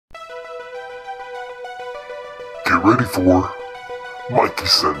Get ready for Mikey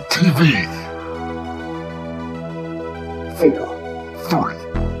Sen TV. 4, 3,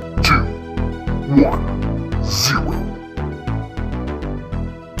 2, 1, 0.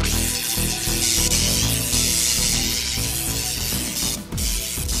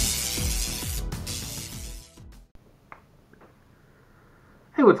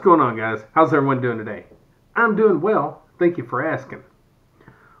 Hey, what's going on, guys? How's everyone doing today? I'm doing well. Thank you for asking.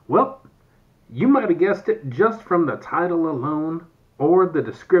 Well, you might have guessed it just from the title alone, or the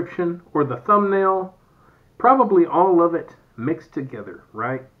description, or the thumbnail. Probably all of it mixed together,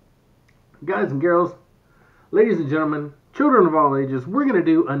 right? Guys and girls, ladies and gentlemen, children of all ages, we're going to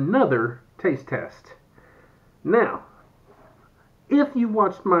do another taste test. Now, if you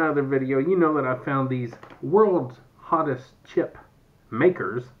watched my other video, you know that I found these world's hottest chip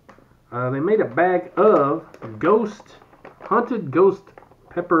makers. They made a bag of haunted ghost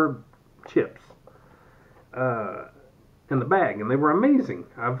pepper chips in the bag, and they were amazing.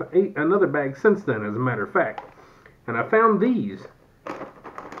 I've ate another bag since then, as a matter of fact, and I found these.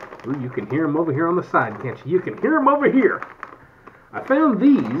 Ooh, you can hear them over here on the side, can't you? You can hear them over here. I found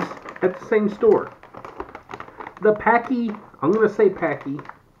these at the same store. The Paqui, I'm going to say Paqui,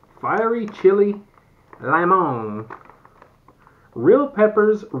 Fiery Chile Limon. Real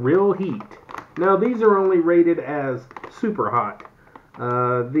peppers, real heat. Now, these are only rated as super hot.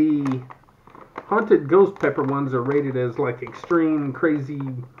 The haunted ghost pepper ones are rated as like extreme, crazy,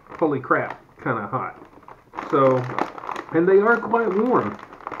 holy crap kind of hot. So, and they are quite warm.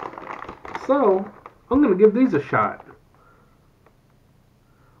 So, I'm going to give these a shot.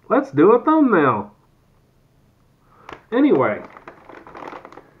 Let's do a thumbnail. Anyway.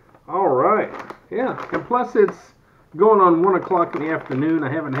 Alright. Yeah, and plus it's going on 1 o'clock in the afternoon. I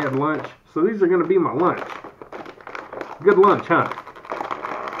haven't had lunch, so these are going to be my lunch. Good lunch, huh?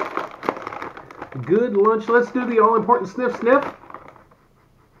 Good lunch. Let's do the all-important sniff sniff.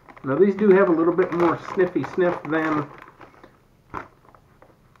 Now these do have a little bit more sniffy sniff than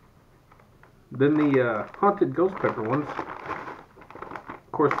the haunted ghost pepper ones.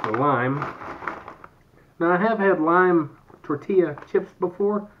 Of course, the lime. Now I have had lime tortilla chips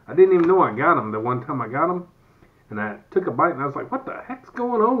before. I didn't even know I got them the one time I got them. And I took a bite and I was like, what the heck's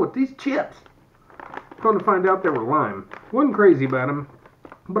going on with these chips? Come to find out they were lime. Wasn't crazy about them.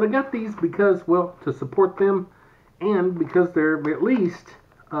 But I got these because, well, to support them, and because they're at least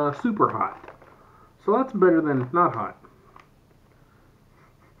super hot. So that's better than not hot.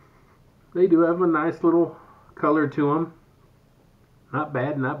 They do have a nice little color to them. Not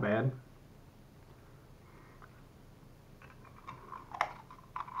bad, not bad.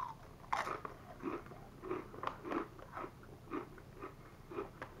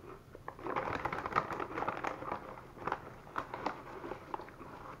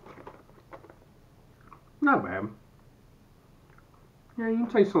 Not bad. Yeah, you can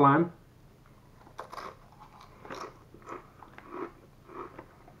taste the lime.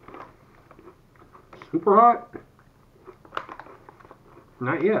 Super hot?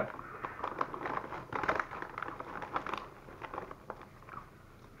 Not yet.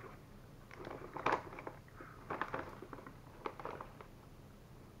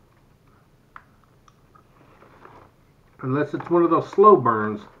 Unless it's one of those slow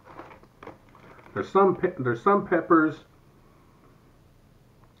burns. There's some peppers,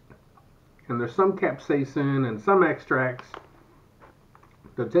 and there's some capsaicin and some extracts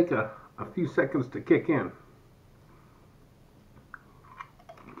that take a few seconds to kick in.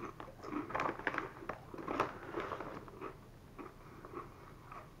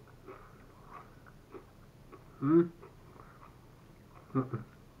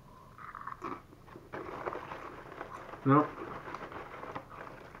 No.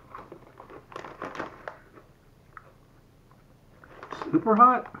 Super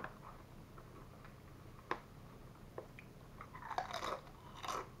hot.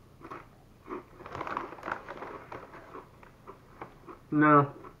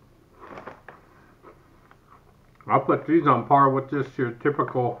 No. I'll put these on par with just your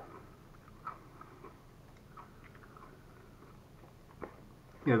typical.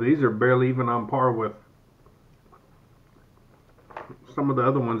 Yeah, these are barely even on par with some of the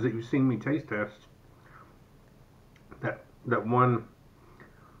other ones that you've seen me taste test. That one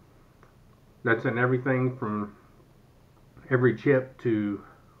that's in everything from every chip to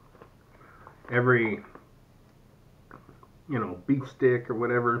every, you know, beef stick or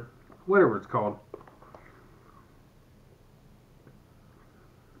whatever it's called.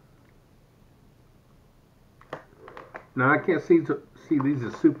 Now I can't see these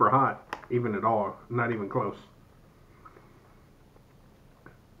as super hot even at all, not even close.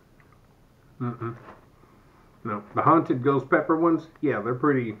 No, the haunted ghost pepper ones, yeah, they're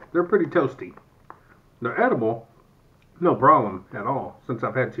pretty toasty. They're edible, no problem at all, since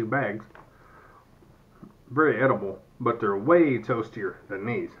I've had 2 bags. Very edible, but they're way toastier than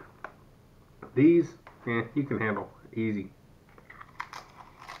these. These, you can handle easy.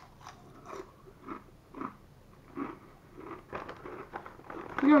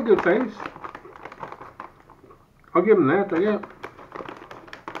 They got a good taste. I'll give them that. They got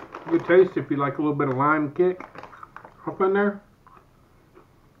a good taste if you like a little bit of lime kick up in there.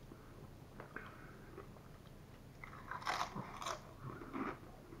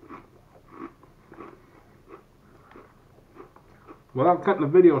 Without cutting the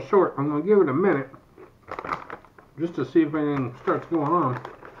video short, I'm going to give it a minute just to see if anything starts going on.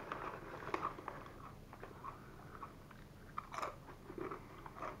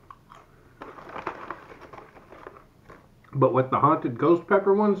 But with the haunted ghost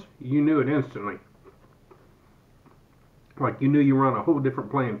pepper ones, you knew it instantly. Like you knew you were on a whole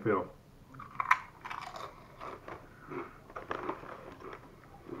different playing field.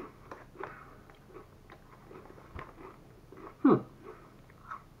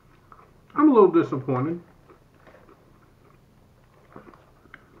 I'm a little disappointed.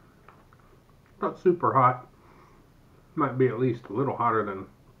 Not super hot. Might be at least a little hotter than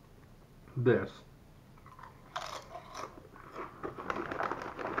this.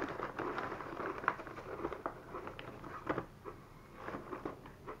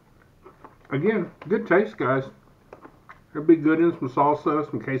 Again, good taste, guys. It'd be good in some salsa,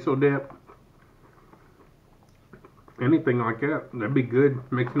 some queso dip. Anything like that. That'd be good.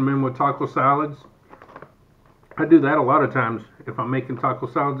 Mixing them in with taco salads. I do that a lot of times. If I'm making taco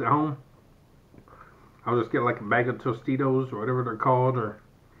salads at home, I'll just get like a bag of Tostitos or whatever they're called, or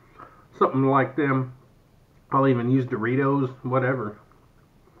something like them. I'll even use Doritos, whatever.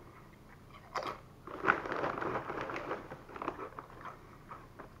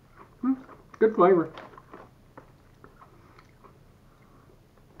 Good flavor.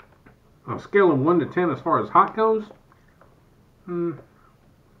 On a scale of 1 to 10 as far as hot goes,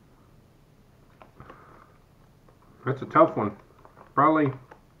 that's a tough one. Probably,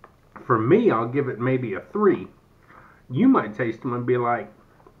 for me, I'll give it maybe a 3. You might taste them and be like,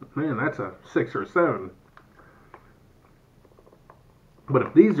 man, that's a 6 or 7. But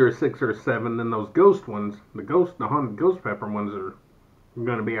if these are a 6 or a 7, then those ghost ones, the haunted ghost pepper ones are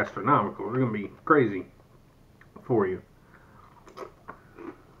going to be astronomical. They're going to be crazy for you.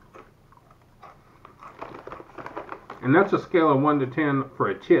 And that's a scale of 1 to 10 for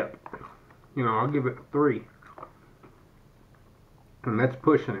a chip. You know, I'll give it a 3. And that's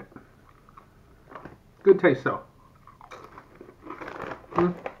pushing it. Good taste though.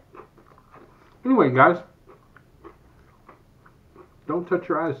 Anyway, guys, don't touch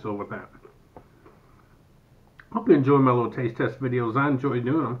your eyes though with that. Hope you enjoy my little taste test videos. I enjoy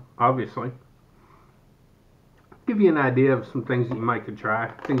doing them, obviously. Give you an idea of some things that you might could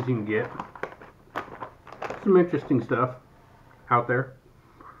try, things you can get. Some interesting stuff out there.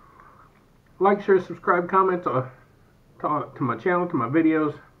 Like, share, subscribe, comment to my channel, to my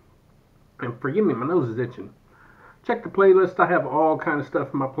videos. And forgive me, my nose is itching. Check the playlist. I have all kind of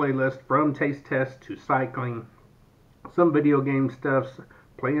stuff in my playlist, from taste tests to cycling, some video game stuff,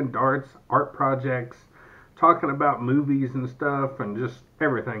 playing darts, art projects, talking about movies and stuff, and just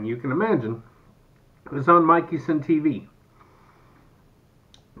everything you can imagine. It's on Mikeyson TV.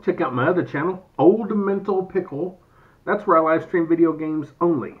 Check out my other channel, Old Mental Pickle. That's where I live stream video games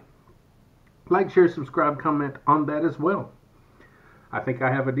only. Like, share, subscribe, comment on that as well. I think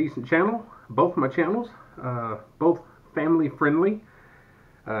I have a decent channel. Both my channels, both family friendly.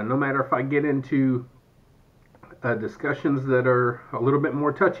 No matter if I get into discussions that are a little bit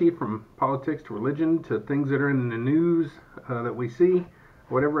more touchy, from politics to religion to things that are in the news that we see,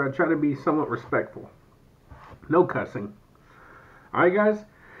 whatever, I try to be somewhat respectful. No cussing. Alright guys,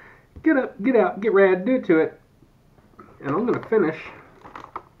 get up, get out, get rad, do it to it. And I'm going to finish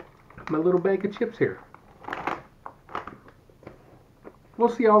my little bag of chips here. We'll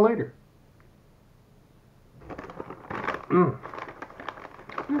see y'all later.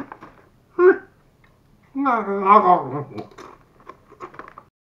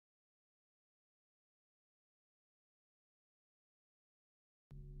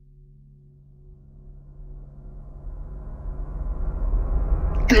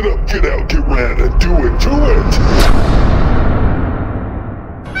 Get up, get out, get rad, and do it to it!